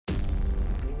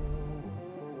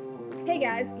Hey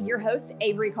guys, your host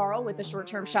Avery Carl with the Short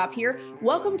Term Shop here.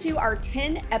 Welcome to our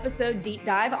 10 episode deep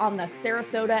dive on the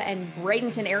Sarasota and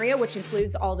Bradenton area, which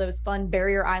includes all those fun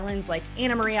barrier islands like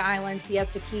Anna Maria Island,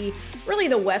 Siesta Key, really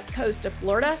the west coast of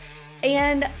Florida.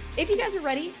 And if you guys are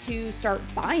ready to start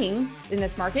buying in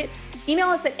this market, email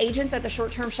us at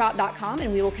agents@theshorttermshop.com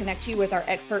and we will connect you with our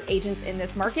expert agents in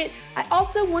this market. I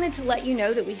also wanted to let you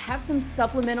know that we have some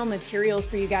supplemental materials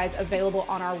for you guys available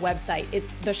on our website.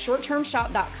 It's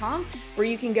theshorttermshop.com, where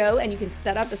you can go and you can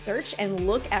set up a search and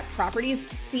look at properties,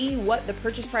 see what the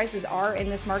purchase prices are in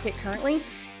this market currently.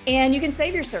 And you can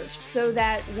save your search so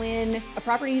that when a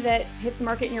property that hits the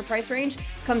market in your price range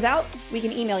comes out, we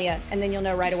can email you and then you'll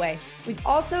know right away. We've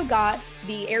also got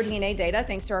the AirDNA data,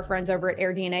 thanks to our friends over at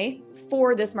AirDNA,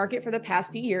 for this market for the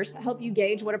past few years to help you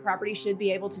gauge what a property should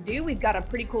be able to do. We've got a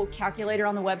pretty cool calculator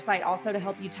on the website also to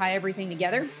help you tie everything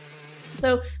together.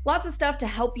 So lots of stuff to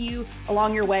help you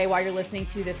along your way while you're listening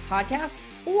to this podcast,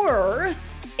 or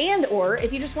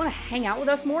if you just want to hang out with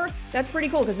us more, that's pretty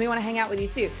cool because we want to hang out with you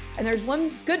too. And there's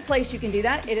one good place you can do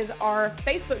that. It is our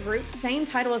Facebook group, same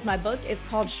title as my book. It's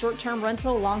called Short-Term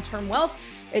Rental, Long-Term Wealth.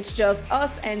 It's just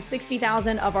us and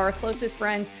 60,000 of our closest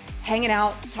friends hanging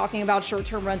out, talking about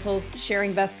short-term rentals,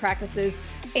 sharing best practices,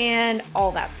 and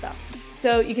all that stuff.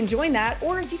 So you can join that,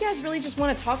 or if you guys really just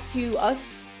want to talk to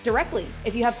us directly,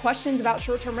 if you have questions about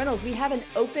short-term rentals, we have an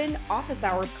open office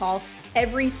hours call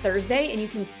every Thursday, and you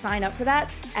can sign up for that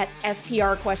at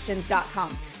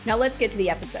strquestions.com. Now let's get to the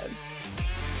episode.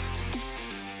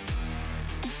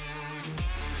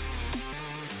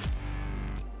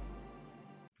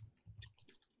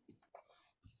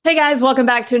 Hey guys, welcome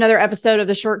back to another episode of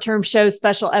the Short Term Show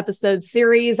special episode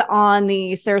series on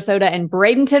the Sarasota and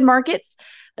Bradenton markets.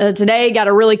 Today, got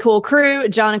a really cool crew,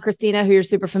 John and Christina, who you're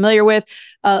super familiar with.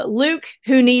 Luke,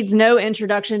 who needs no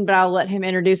introduction, but I'll let him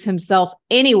introduce himself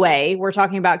anyway. We're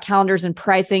talking about calendars and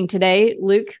pricing today.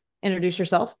 Luke, introduce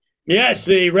yourself. Yes,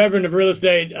 the Reverend of Real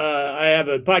Estate. I have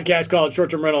a podcast called Short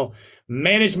Term Rental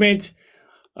Management.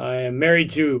 I am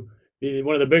married to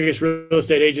one of the biggest real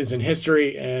estate agents in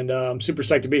history, and I'm super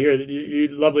psyched to be here. You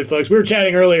lovely folks. We were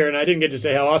chatting earlier, and I didn't get to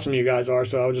say how awesome you guys are,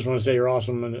 so I just want to say you're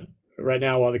awesome right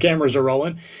now while the cameras are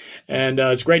rolling. And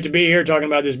it's great to be here talking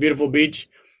about this beautiful beach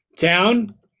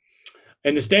town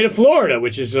in the state of Florida,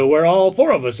 which is where all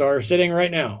four of us are sitting right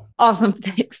now. Awesome.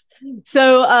 Thanks.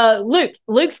 So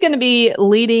Luke's going to be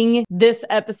leading this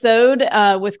episode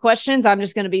with questions. I'm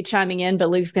just going to be chiming in, but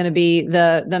Luke's going to be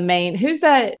the main. Who's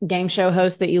that game show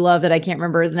host that you love that I can't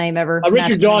remember his name ever?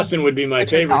 Richard Dawson would be my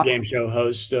favorite game show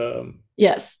host.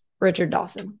 Yes, Richard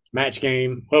Dawson. Match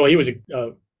Game. Well, he was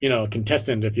a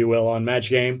contestant, if you will, on Match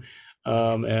Game.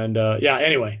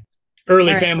 Anyway,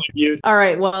 early Family Feud. All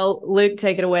right. Well, Luke,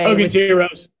 take it away. Hogan's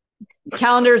Heroes.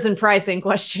 Calendars and pricing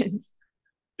questions.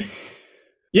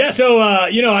 Yeah. So,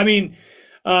 we're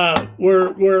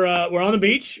on the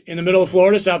beach in the middle of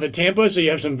Florida, south of Tampa. So you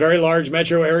have some very large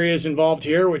metro areas involved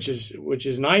here, which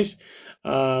is nice.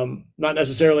 Not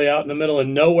necessarily out in the middle of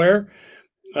nowhere.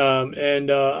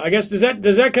 I guess, does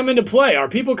that come into play? Are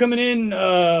people coming in?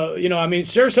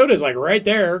 Sarasota is like right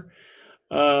there.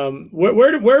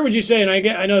 Where would you say? And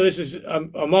I know this is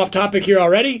I'm off topic here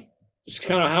already. It's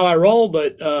kind of how I roll,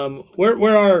 but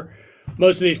where are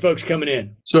most of these folks coming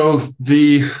in? So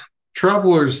the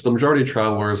majority of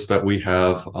travelers that we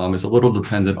have is a little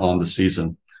dependent on the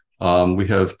season. We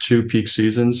have two peak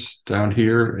seasons down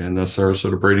here in the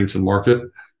Sarasota Bradenton market.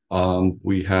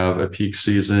 We have a peak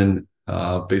season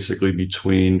basically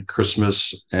between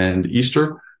Christmas and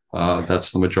Easter.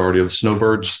 That's the majority of the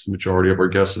snowbirds. The majority of our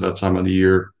guests at that time of the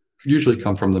year usually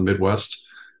come from the Midwest,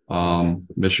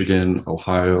 Michigan,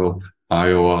 Ohio,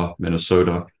 Iowa,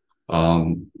 Minnesota,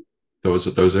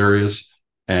 those areas.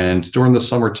 And during the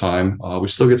summertime, we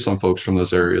still get some folks from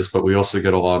those areas, but we also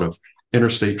get a lot of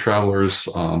interstate travelers,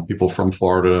 people from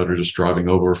Florida that are just driving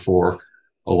over for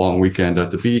a long weekend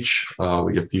at the beach.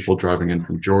 We get people driving in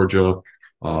from Georgia,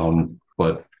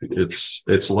 but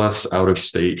it's less out of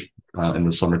state in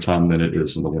the summertime than it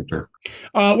is in the winter.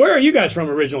 Where are you guys from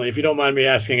originally, if you don't mind me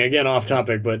asking? Again, off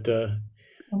topic, but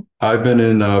I've been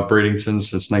in Bradenton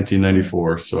since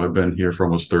 1994, so I've been here for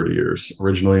almost 30 years.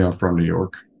 Originally, I'm from New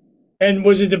York. And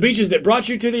was it the beaches that brought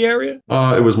you to the area?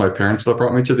 It was my parents that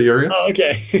brought me to the area. Oh,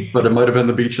 okay. But it might have been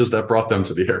the beaches that brought them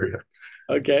to the area.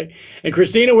 Okay. And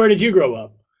Christina, where did you grow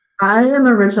up? I am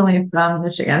originally from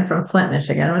Michigan, from Flint,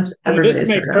 Michigan, which this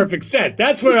makes perfect sense.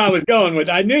 That's where I was going with.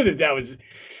 I knew that was.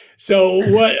 So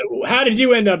how did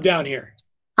you end up down here?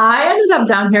 I ended up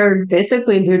down here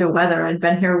basically due to weather. I'd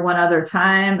been here one other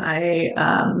time. I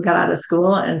got out of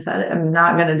school and said, I'm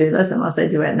not going to do this unless I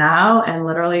do it now, and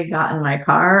literally got in my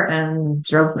car and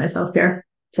drove myself here.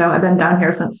 So I've been down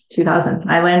here since 2000.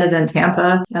 I landed in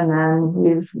Tampa, and then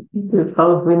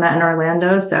we met in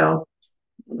Orlando. So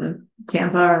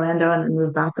Tampa, Orlando, and then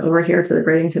moved back over here to the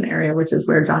Bradenton area, which is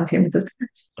where John came with his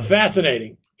parents.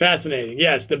 Fascinating. Fascinating.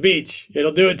 Yes, the beach.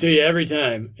 It'll do it to you every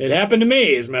time. It happened to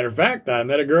me, as a matter of fact. I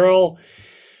met a girl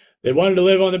that wanted to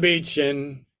live on the beach,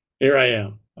 and here I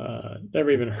am. Never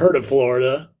even heard of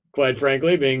Florida, quite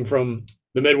frankly, being from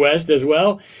the Midwest as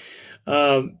well.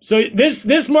 So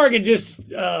this market,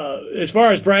 just as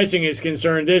far as pricing is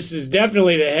concerned, this is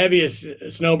definitely the heaviest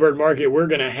snowbird market we're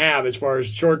going to have as far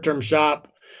as short-term shop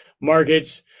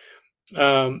markets.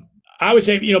 I would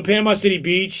say, Panama City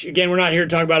Beach, again, we're not here to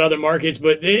talk about other markets,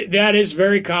 but that is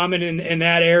very common in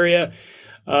that area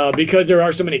because there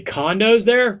are so many condos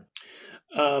there.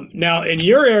 Now, in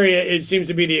your area, it seems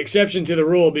to be the exception to the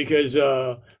rule because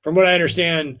from what I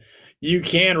understand, you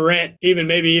can rent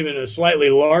maybe even a slightly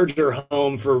larger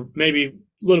home for maybe a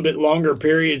little bit longer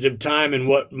periods of time in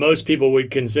what most people would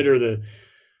consider the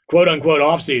quote unquote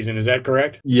off season. Is that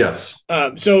correct? Yes.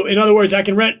 So in other words, I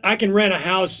can rent a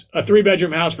house, a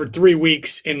 3-bedroom house for 3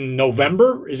 weeks in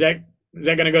November. Is that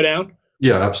going to go down?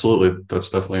 Yeah, absolutely. That's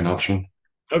definitely an option.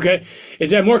 Okay. Is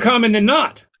that more common than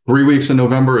not? 3 weeks in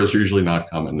November is usually not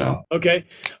common now. Okay.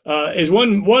 Is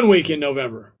one week in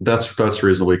November? That's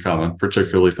reasonably common,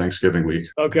 particularly Thanksgiving week.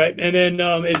 Okay. And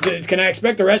then can I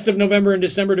expect the rest of November and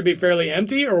December to be fairly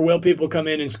empty, or will people come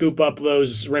in and scoop up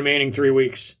those remaining 3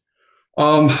 weeks?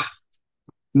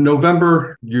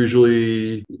 November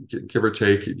usually, give or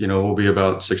take, will be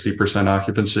about 60%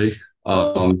 occupancy.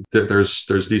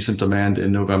 There's decent demand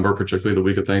in November, particularly the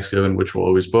week of Thanksgiving, which we'll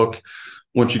always book.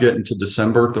 Once you get into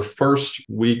December, the first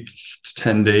week,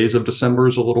 10 days of December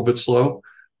is a little bit slow,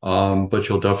 but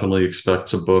you'll definitely expect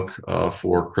to book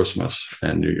for Christmas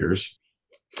and New Year's.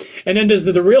 And then does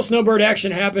the real snowbird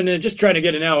action happen? And just trying to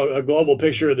get a global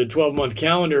picture of the 12-month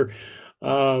calendar.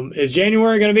 Is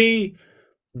January going to be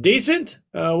decent?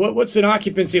 What's an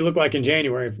occupancy look like in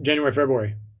January,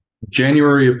 February?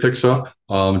 January, it picks up.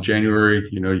 January,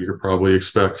 you could probably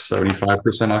expect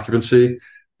 75% occupancy.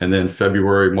 And then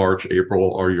February, March,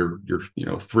 April are your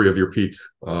 3 of your peak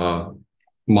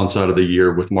months out of the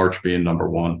year, with March being number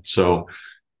 1. So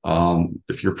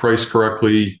if you're priced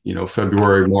correctly,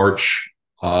 February, March,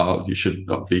 you should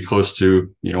be close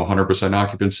to 100%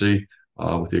 occupancy,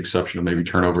 with the exception of maybe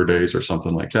turnover days or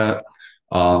something like that.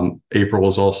 April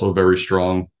is also very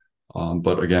strong.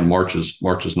 But again, March is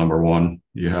number 1.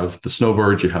 You have the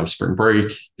snowbirds, you have spring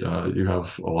break, you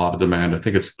have a lot of demand. I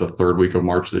think it's the 3rd week of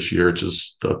March this year, which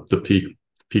is the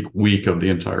peak week of the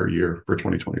entire year for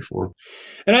 2024.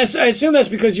 And I assume that's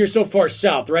because you're so far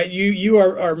south, right? You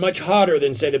are much hotter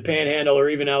than, say, the Panhandle or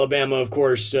even Alabama, of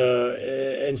course.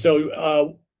 And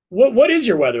so what is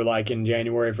your weather like in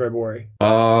January, February?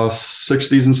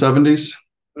 60s and 70s.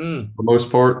 For the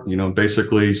most part,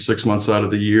 basically 6 months out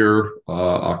of the year,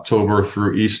 October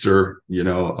through Easter,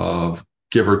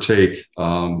 give or take,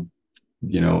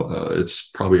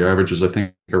 it's probably averages, I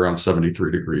think, around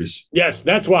 73 degrees. Yes,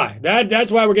 that's why. That's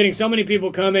why we're getting so many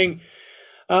people coming.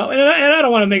 And I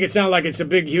don't want to make it sound like it's a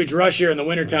big, huge rush here in the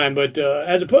wintertime, but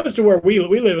as opposed to where we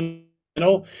live in,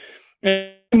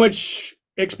 and much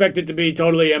expect it to be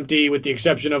totally empty with the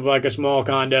exception of like a small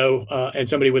condo and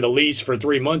somebody with a lease for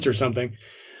 3 months or something.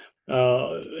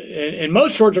 In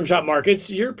most short-term shop markets,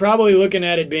 you're probably looking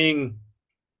at it being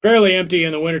fairly empty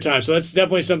in the wintertime. So that's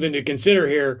definitely something to consider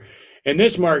here in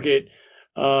this market.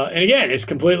 And again, it's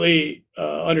completely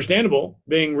understandable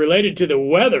being related to the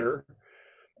weather.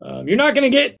 You're not going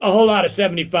to get a whole lot of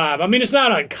 75. I mean, it's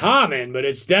not uncommon, but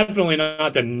it's definitely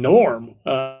not the norm.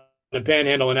 The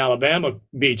Panhandle and Alabama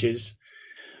beaches.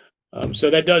 So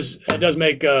that does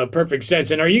make perfect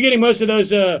sense. And are you getting most of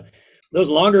those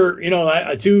longer,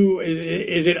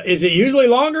 is it usually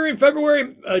longer in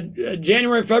February,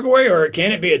 January, February, or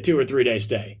can it be a 2 or 3 day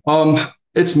stay?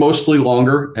 It's mostly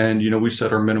longer, and we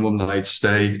set our minimum night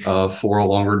stay for a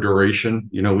longer duration.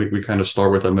 We kind of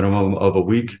start with a minimum of a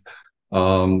week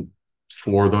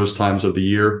for those times of the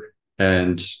year.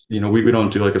 And we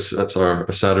don't do like a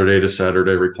Saturday to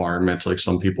Saturday requirement like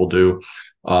some people do.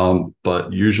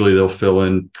 But usually they'll fill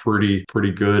in pretty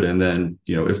good. And then,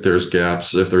 if there's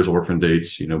gaps, if there's orphan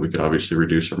dates, we could obviously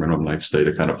reduce our minimum night stay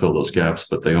to kind of fill those gaps,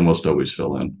 but they almost always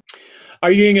fill in.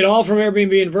 Are you getting it all from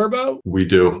Airbnb and Vrbo? We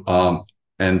do.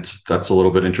 And that's a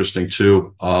little bit interesting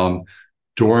too.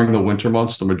 During the winter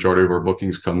months, the majority of our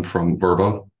bookings come from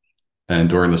Vrbo. And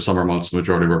during the summer months, the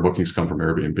majority of our bookings come from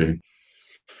Airbnb.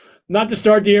 Not to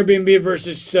start the Airbnb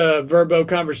versus Vrbo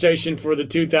conversation for the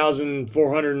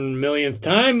 2,400 millionth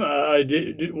time. Why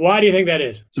do you think that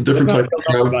is? It's a different type of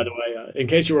number, by the way. In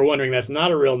case you were wondering, that's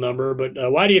not a real number.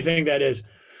 But why do you think that is?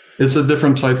 It's a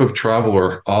different type of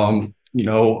traveler.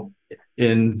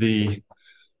 In the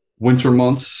winter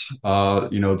months,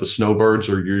 the snowbirds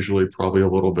are usually probably a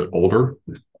little bit older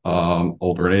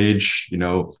in age.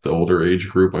 The older age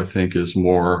group, I think, is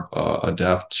more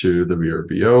adapt to the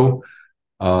VRBO.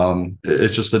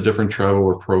 It's just a different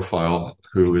traveler profile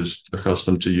who is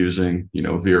accustomed to using,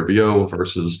 VRBO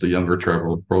versus the younger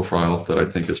traveler profile that I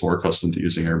think is more accustomed to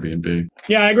using Airbnb.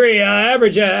 Yeah, I agree.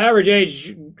 Average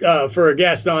age for a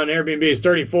guest on Airbnb is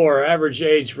 34. Average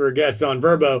age for a guest on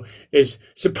Vrbo is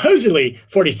supposedly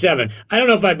 47. I don't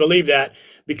know if I believe that,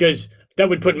 because that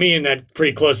would put me in that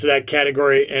pretty close to that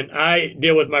category. And I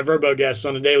deal with my Vrbo guests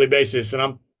on a daily basis, and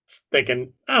I'm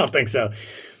thinking, I don't think so.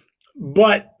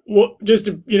 But just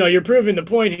to, you're proving the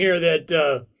point here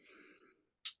that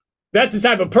that's the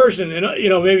type of person, and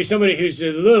maybe somebody who's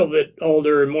a little bit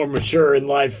older and more mature in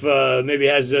life, maybe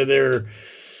has they're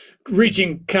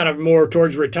reaching kind of more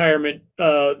towards retirement.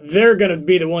 They're going to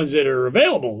be the ones that are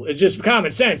available. It's just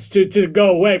common sense to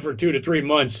go away for 2 to 3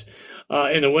 months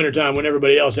in the wintertime when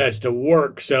everybody else has to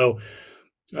work. So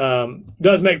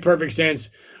does make perfect sense.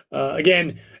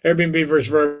 Again, Airbnb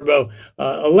versus Vrbo,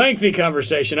 a lengthy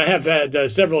conversation. I have had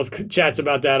several chats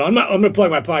about that. I'm going to plug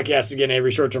my podcast again,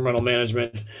 Avery Short-Term Rental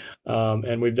Management,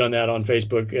 and we've done that on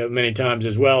Facebook many times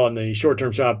as well on the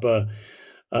Short-Term Shop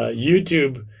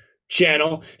YouTube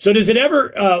channel. So does it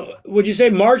ever, would you say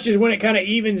March is when it kind of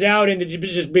evens out into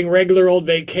just being regular old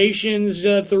vacations,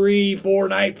 3, 4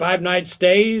 night, 5 night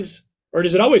stays? Or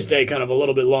does it always stay kind of a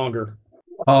little bit longer?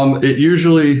 It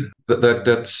usually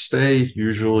that stay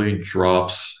usually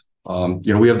drops.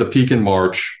 We have the peak in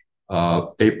March.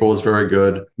 April is very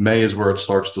good. May is where it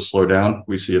starts to slow down.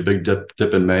 We see a big dip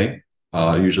in May.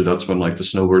 Usually that's when like the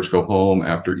snowbirds go home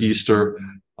after Easter.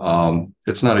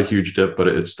 It's not a huge dip, but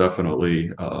it's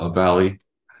definitely a valley.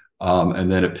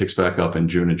 And then it picks back up in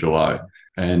June and July.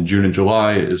 And June and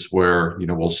July is where,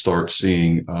 we'll start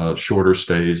seeing shorter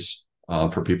stays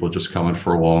for people just coming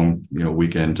for a long,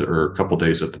 weekend or a couple of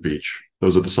days at the beach.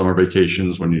 Those are the summer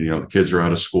vacations when, the kids are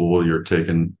out of school, you're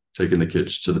taking the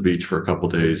kids to the beach for a couple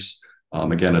of days.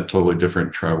 Again, a totally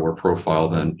different traveler profile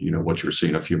than, what you were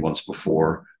seeing a few months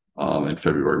before in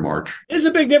February, March. There's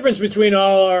a big difference between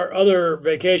all our other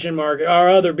our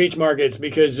other beach markets,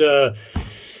 because they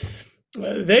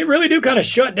really do kind of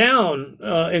shut down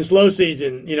in slow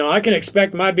season. I can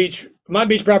expect my beach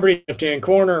property, left-hand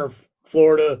corner,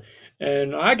 Florida,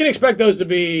 and I can expect those to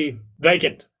be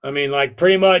vacant. I mean, like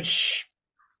pretty much,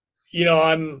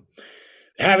 I'm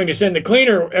having to send the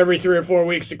cleaner every 3 or 4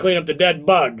 weeks to clean up the dead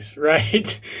bugs,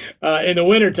 right? In the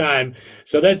wintertime.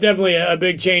 So that's definitely a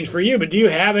big change for you. But do you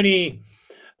have any,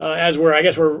 I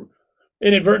guess we're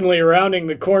inadvertently rounding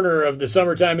the corner of the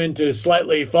summertime into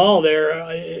slightly fall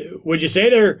there, would you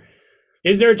say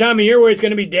is there a time of year where it's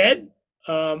going to be dead?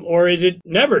 Or is it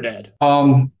never dead?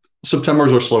 September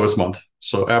is our slowest month.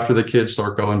 So after the kids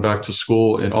start going back to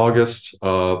school in August,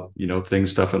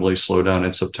 things definitely slow down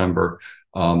in September.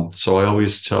 So I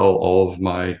always tell all of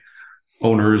my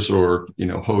owners or,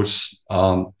 hosts,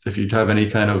 if you have any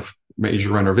kind of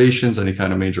major renovations, any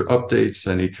kind of major updates,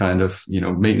 any kind of,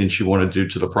 maintenance you want to do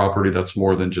to the property that's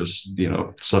more than just,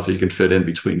 stuff you can fit in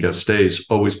between guest stays,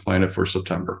 always plan it for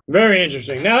September. Very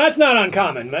interesting. Now, that's not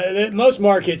uncommon. Most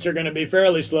markets are going to be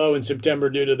fairly slow in September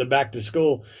due to the back to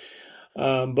school.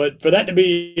 But for that to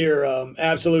be your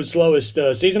absolute slowest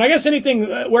season, I guess anything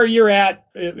where you're at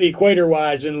equator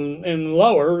wise and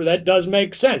lower, that does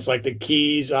make sense. Like the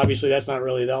Keys, obviously that's not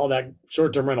really all that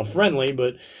short-term rental friendly,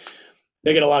 but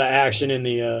they get a lot of action in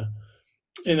the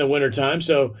wintertime.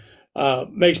 So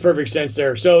makes perfect sense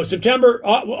there. So September,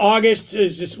 August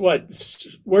is just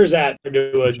where's that?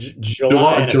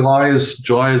 July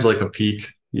is like a peak,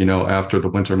 after the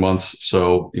winter months.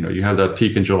 So, you have that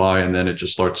peak in July and then it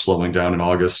just starts slowing down in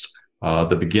August.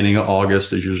 The beginning of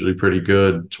August is usually pretty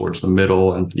good towards the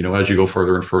middle. And, as you go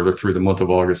further and further through the month of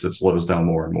August, it slows down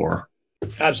more and more.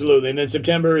 Absolutely. And then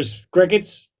September is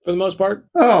crickets for the most part?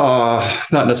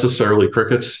 Not necessarily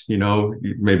crickets,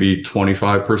 maybe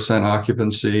 25%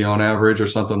 occupancy on average or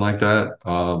something like that.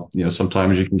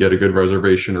 Sometimes you can get a good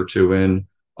reservation or two in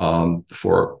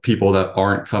for people that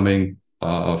aren't coming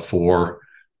for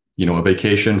a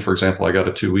vacation. For example, I got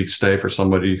a 2-week stay for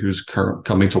somebody who's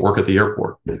coming to work at the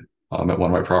airport at one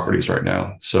of my properties right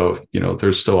now. So,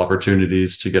 there's still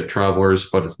opportunities to get travelers,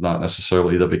 but it's not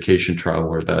necessarily the vacation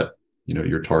traveler that,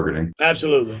 you're targeting.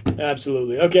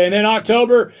 Absolutely. Okay. And then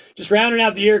October, just rounding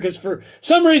out the year, because for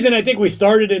some reason, I think we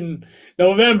started in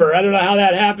November. I don't know how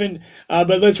that happened,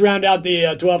 but let's round out the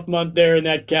 12th month there in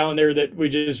that calendar that we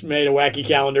just made a wacky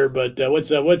calendar. But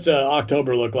what's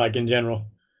October look like in general?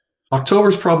 October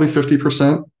is probably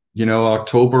 50%.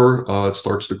 October, it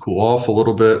starts to cool off a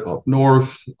little bit up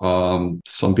north.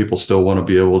 Some people still want to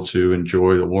be able to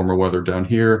enjoy the warmer weather down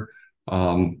here.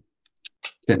 Can't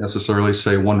necessarily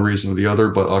say one reason or the other,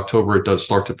 but October it does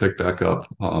start to pick back up,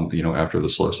 after the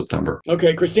slow September.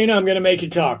 Okay, Christina, I'm going to make you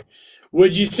talk.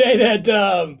 Would you say that?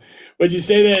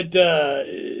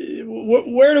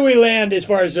 Where do we land as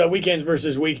far as weekends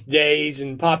versus weekdays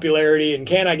and popularity? And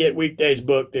can I get weekdays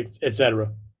booked, et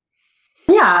cetera?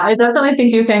 Yeah, I definitely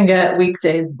think you can get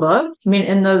weekdays booked. I mean,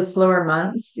 in those slower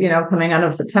months, coming out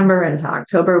of September into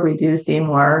October, we do see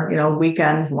more,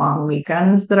 long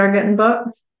weekends that are getting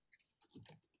booked.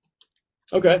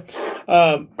 Okay.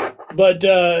 But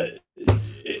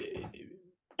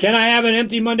can I have an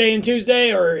empty Monday and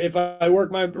Tuesday? Or if I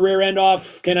work my rear end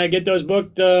off, can I get those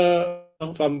booked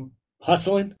if I'm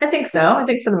hustling? I think so. I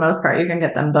think for the most part, you can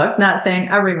get them booked. Not saying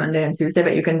every Monday and Tuesday,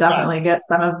 but you can definitely get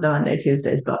some of the Monday,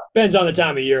 Tuesdays booked. Depends on the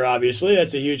time of year, obviously.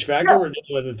 That's a huge factor. Yeah. We're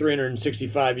dealing with a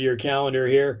 365-year calendar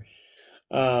here.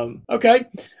 Okay.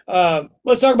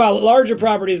 Let's talk about larger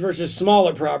properties versus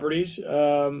smaller properties.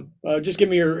 Just give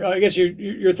me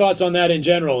your thoughts on that in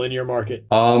general in your market.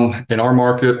 In our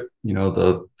market,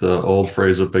 the old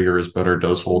phrase of bigger is better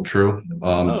does hold true.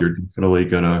 You're definitely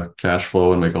going to cash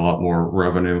flow and make a lot more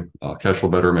revenue, cash flow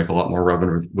better, make a lot more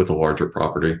revenue with a larger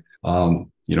property.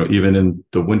 Even in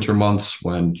the winter months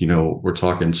when, we're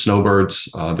talking snowbirds,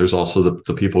 there's also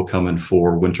the people coming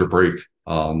for winter break,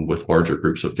 with larger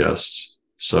groups of guests.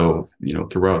 So,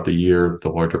 throughout the year, the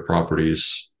larger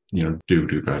properties,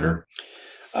 do better.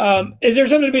 Is there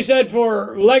something to be said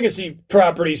for legacy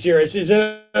properties here? Is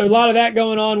there a lot of that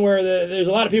going on where there's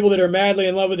a lot of people that are madly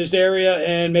in love with this area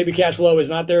and maybe cash flow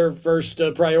is not their first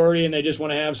priority and they just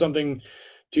want to have something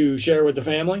to share with the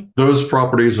family? Those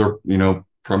properties are,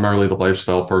 primarily the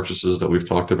lifestyle purchases that we've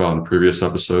talked about in previous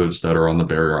episodes that are on the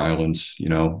barrier islands.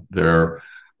 They're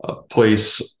a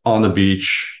place on the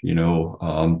beach,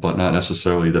 but not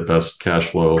necessarily the best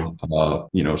cash flow,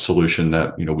 solution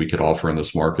that, we could offer in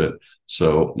this market.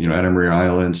 So, Anna Maria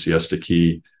Island, Siesta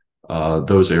Key,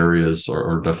 those areas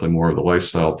are definitely more of the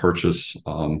lifestyle purchase,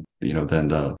 than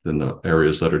the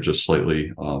areas that are just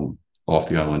slightly off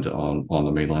the island on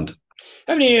the mainland.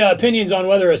 Have any opinions on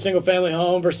whether a single family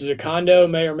home versus a condo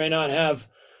may or may not have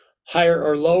higher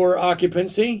or lower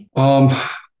occupancy? As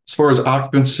far as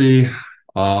occupancy,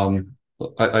 I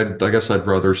guess I'd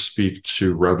rather speak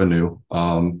to revenue,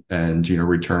 and,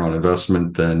 return on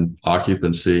investment than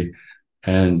occupancy.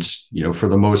 And, for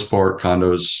the most part,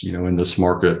 condos, in this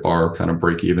market are kind of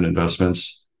break-even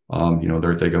investments.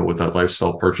 They go with that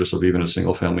lifestyle purchase of even a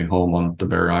single family home on the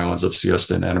Barrier Islands of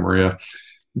Siesta and Anna Maria.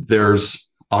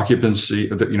 There's occupancy,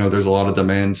 there's a lot of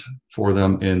demand for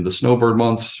them in the snowbird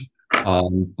months.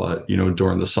 But,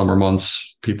 during the summer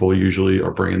months, people usually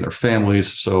are bringing their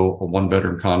families. So a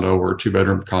 1-bedroom condo or a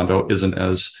 2-bedroom condo isn't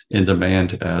as in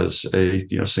demand as a,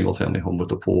 single family home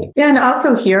with a pool. Yeah. And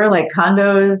also here, like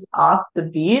condos off the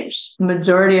beach,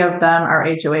 majority of them are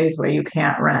HOAs where you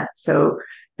can't rent. So,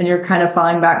 and you're kind of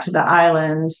falling back to the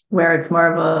island where it's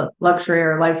more of a luxury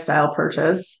or lifestyle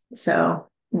purchase. So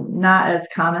not as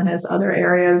common as other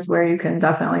areas where you can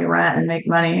definitely rent and make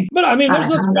money. But I mean, there's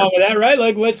nothing wrong with that, right?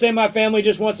 Like, let's say my family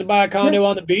just wants to buy a condo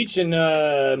on the beach, and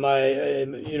the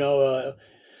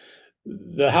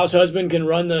house husband can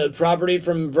run the property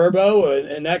from Verbo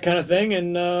and that kind of thing,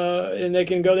 and they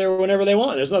can go there whenever they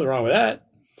want. There's nothing wrong with that.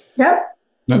 Yep.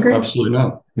 No, Agreed. absolutely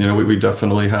not. We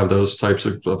definitely have those types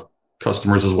of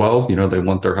customers as well. They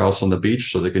want their house on the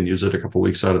beach so they can use it a couple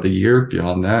weeks out of the year.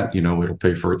 Beyond that, it'll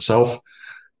pay for itself.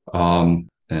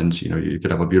 And you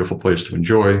could have a beautiful place to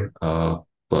enjoy,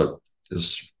 but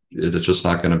it's just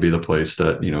not going to be the place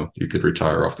that you could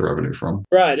retire off the revenue from.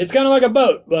 Right. It's kind of like a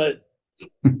boat, but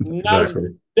not Exactly.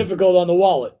 as difficult on the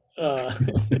wallet.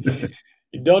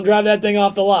 You don't drive that thing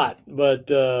off the lot. But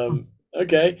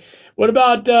okay. What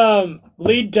about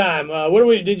lead time? A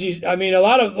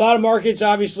lot of markets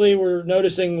obviously we're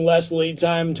noticing less lead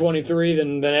time 23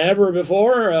 than ever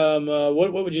before.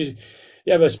 What would you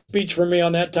have a speech for me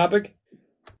on that topic?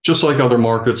 Just like other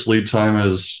markets, lead time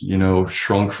has,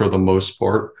 shrunk for the most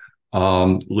part.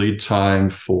 Lead time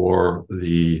for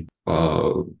the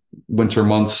winter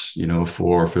months,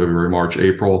 for February, March,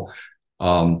 April,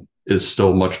 is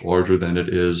still much larger than it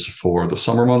is for the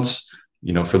summer months.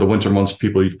 For the winter months,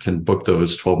 people can book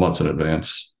those 12 months in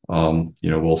advance.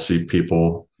 We'll see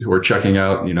people who are checking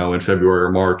out, in February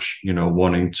or March,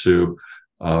 wanting to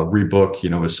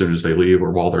rebook, as soon as they leave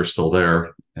or while they're still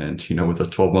there. And, with a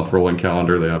 12-month rolling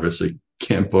calendar, they obviously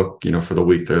can't book, for the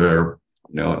week they're there,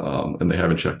 and they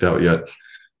haven't checked out yet.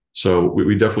 So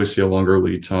we definitely see a longer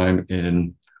lead time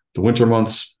in the winter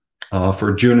months.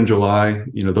 For June and July,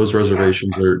 those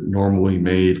reservations are normally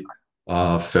made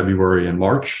February and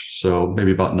March. So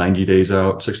maybe about 90 days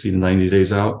out, 60 to 90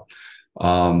 days out.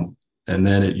 And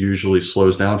then it usually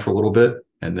slows down for a little bit,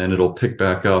 and then it'll pick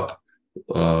back up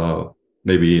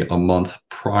maybe a month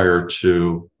prior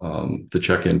to the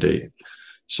check-in date.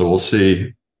 So we'll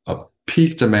see a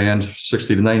peak demand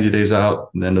 60 to 90 days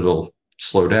out, and then it'll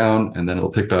slow down, and then it'll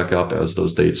pick back up as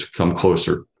those dates come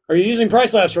closer. Are you using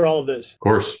Price Labs for all of this? Of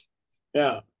course.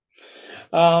 Yeah.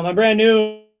 I'm brand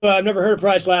new. I've never heard of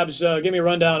Price Labs. Give me a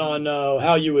rundown on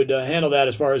how you would handle that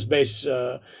as far as base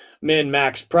min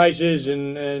max prices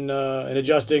and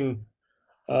adjusting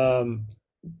minimum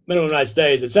night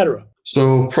stays, etc.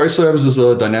 So Price Labs is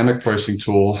a dynamic pricing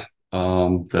tool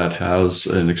that has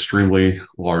an extremely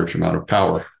large amount of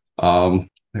power.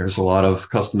 There's a lot of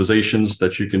customizations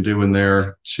that you can do in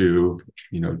there to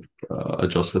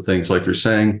adjust the things like you're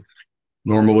saying.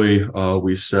 Normally,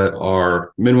 we set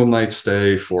our minimum night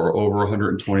stay for over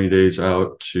 120 days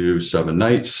out to 7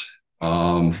 nights.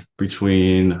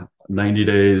 Between 90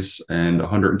 days and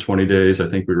 120 days, I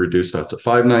think we reduced that to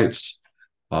 5 nights.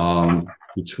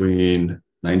 Between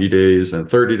 90 days and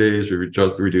 30 days, we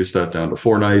just reduced that down to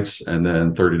 4 nights. And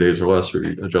then 30 days or less,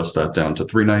 we adjust that down to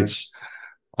 3 nights.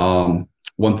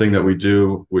 One thing that we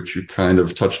do, which you kind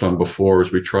of touched on before,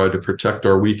 is we try to protect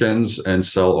our weekends and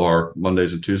sell our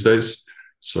Mondays and Tuesdays.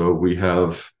 So we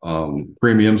have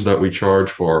premiums that we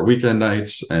charge for our weekend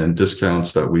nights and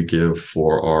discounts that we give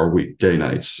for our weekday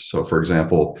nights. So for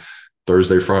example,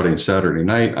 Thursday, Friday, and Saturday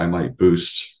night, I might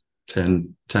boost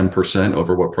 10%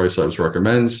 over what Price Labs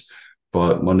recommends.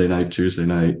 But Monday night, Tuesday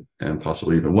night, and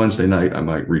possibly even Wednesday night, I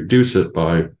might reduce it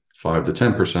by 5 to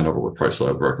 10% over what Price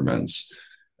Labs recommends.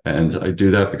 And I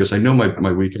do that because I know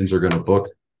my weekends are going to book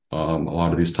a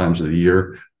lot of these times of the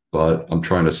year, but I'm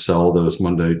trying to sell those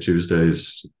Monday,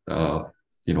 Tuesdays, like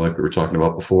we were talking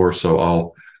about before.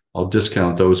 So I'll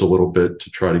discount those a little bit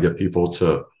to try to get people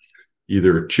to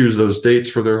either choose those dates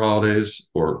for their holidays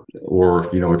or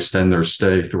extend their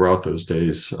stay throughout those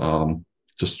days,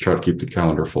 just to try to keep the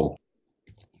calendar full.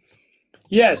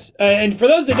 Yes, and for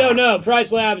those that don't know,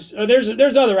 Price Labs,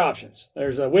 there's other options.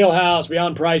 There's a Wheelhouse,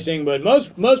 Beyond Pricing, but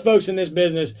most folks in this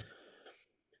business,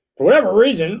 for whatever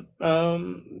reason,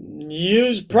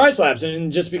 use Price Labs,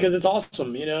 and just because it's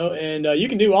awesome, and you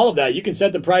can do all of that. You can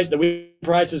set the price. The week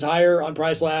price is higher on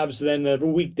Price Labs than the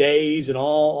weekdays and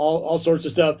all sorts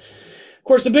of stuff. Of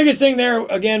course, the biggest thing there,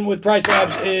 again, with Price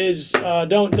Labs is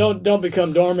don't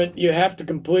become dormant. You have to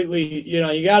completely,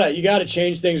 you gotta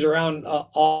change things around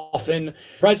often.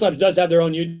 Price Labs does have their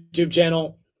own YouTube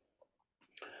channel.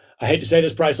 I hate to say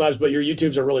this, Price Labs, but your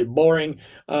YouTubes are really boring.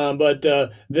 But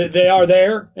they are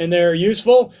there and they're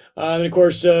useful. And of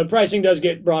course, pricing does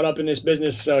get brought up in this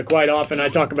business quite often. I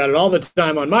talk about it all the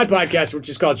time on my podcast, which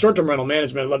is called Short-Term Rental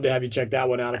Management. I'd love to have you check that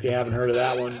one out if you haven't heard of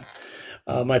that one.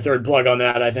 My third plug on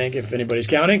that, I think, if anybody's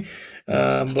counting.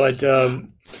 Just,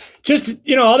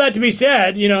 all that to be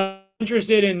said,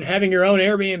 interested in having your own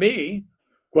Airbnb,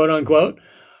 quote unquote.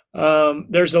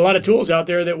 There's a lot of tools out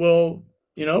there that will,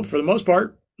 for the most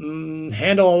part,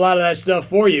 handle a lot of that stuff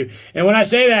for you. And when I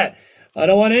say that, I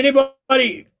don't want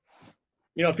anybody,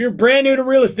 if you're brand new to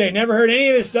real estate, never heard any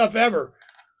of this stuff ever,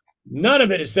 none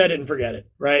of it is set it and forget it,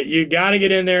 right? You got to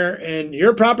get in there, and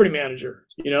you're a property manager,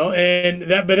 and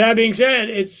but that being said,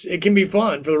 it can be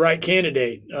fun for the right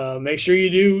candidate. Make sure you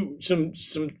do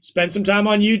spend some time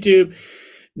on YouTube,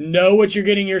 know what you're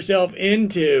getting yourself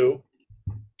into,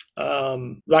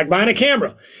 like buying a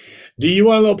camera. Do you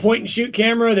want a little point and shoot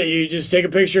camera that you just take a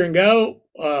picture and go?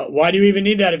 Why do you even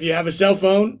need that if you have a cell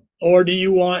phone? Or do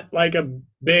you want like a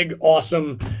big,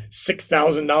 awesome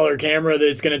 $6,000 camera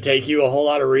that's going to take you a whole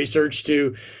lot of research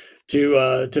to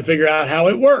figure out how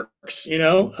it works? I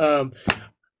don't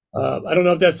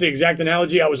know if that's the exact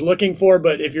analogy I was looking for,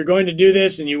 but if you're going to do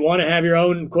this and you want to have your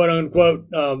own quote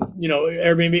unquote,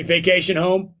 Airbnb vacation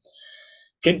home,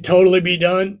 can totally be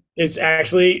done. It's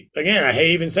actually, again, I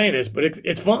hate even saying this, but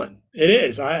it's fun. It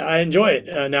is. I enjoy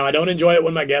it. Now, I don't enjoy it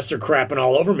when my guests are crapping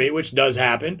all over me, which does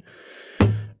happen.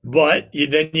 But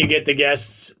then you get the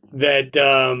guests that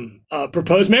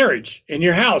propose marriage in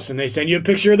your house, and they send you a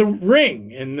picture of the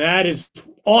ring, and that is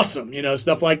awesome,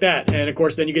 stuff like that. And of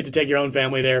course, then you get to take your own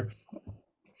family there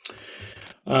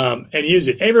and use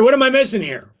it. Avery, what am I missing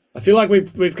here? I feel like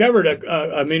we've covered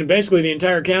basically the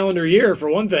entire calendar year for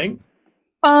one thing.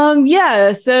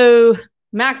 Yeah. So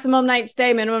maximum night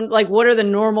stay, minimum, like what are the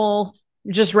normal,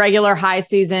 just regular high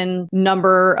season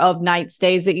number of night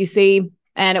stays that you see?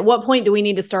 And at what point do we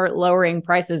need to start lowering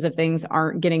prices if things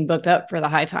aren't getting booked up for the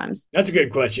high times? How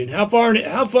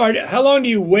long do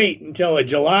you wait until a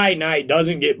July night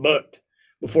doesn't get booked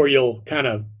before you'll kind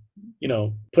of,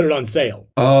 put it on sale?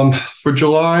 For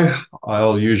July,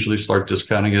 I'll usually start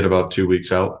discounting it about 2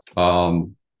 weeks out.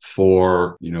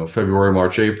 For February,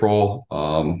 March, April,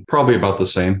 probably about the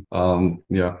same.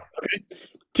 Yeah. Okay.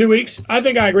 2 weeks. I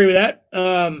think I agree with that.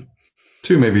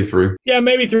 2, maybe 3. Yeah,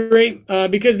 maybe 3.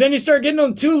 Because then you start getting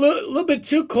them a little bit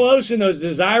too close in those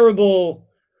desirable.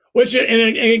 Which,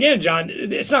 and again, John,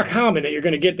 it's not common that you're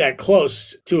going to get that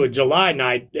close to a July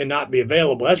night and not be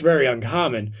available. That's very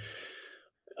uncommon.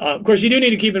 Of course, you do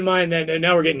need to keep in mind that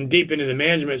now we're getting deep into the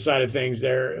management side of things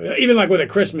there. Even like with a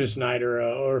Christmas night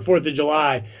or 4th of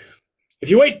July, if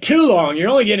you wait too long,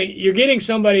 you're getting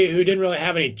somebody who didn't really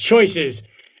have any choices,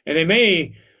 and they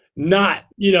may not,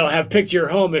 have picked your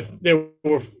home if there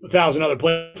were 1,000 other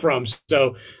places from.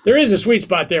 So there is a sweet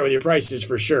spot there with your prices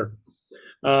for sure.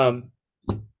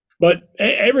 But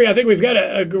Avery, I think we've got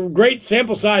a great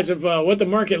sample size of what the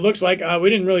market looks like. We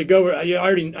didn't really go over. I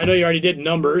know you already did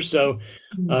numbers. So,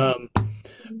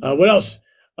 what else?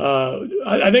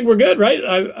 I think we're good, right?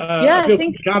 I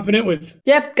feel confident with.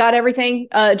 Yep, got everything.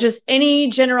 Just any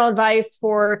general advice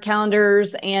for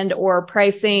calendars and or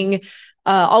pricing.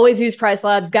 Always use Price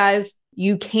Labs, guys.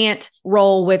 You can't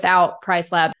roll without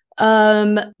Price Labs.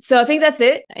 So I think that's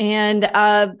it. And,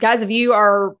 guys, if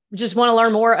you just want to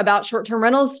learn more about short-term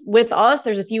rentals with us,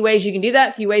 there's a few ways you can do that,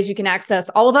 a few ways you can access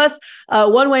all of us.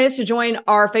 One way is to join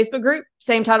our Facebook group,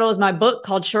 same title as my book,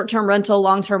 called Short-Term Rental,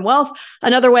 Long-Term Wealth.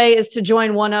 Another way is to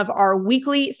join one of our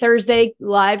weekly Thursday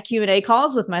live Q&A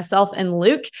calls with myself and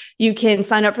Luke. You can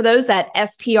sign up for those at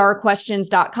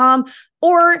strquestions.com.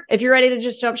 Or if you're ready to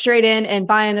just jump straight in and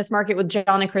buy in this market with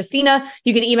John and Christina,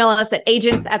 you can email us at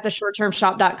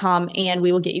agents@theshorttermshop.com and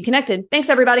we will get you connected. Thanks,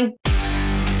 everybody.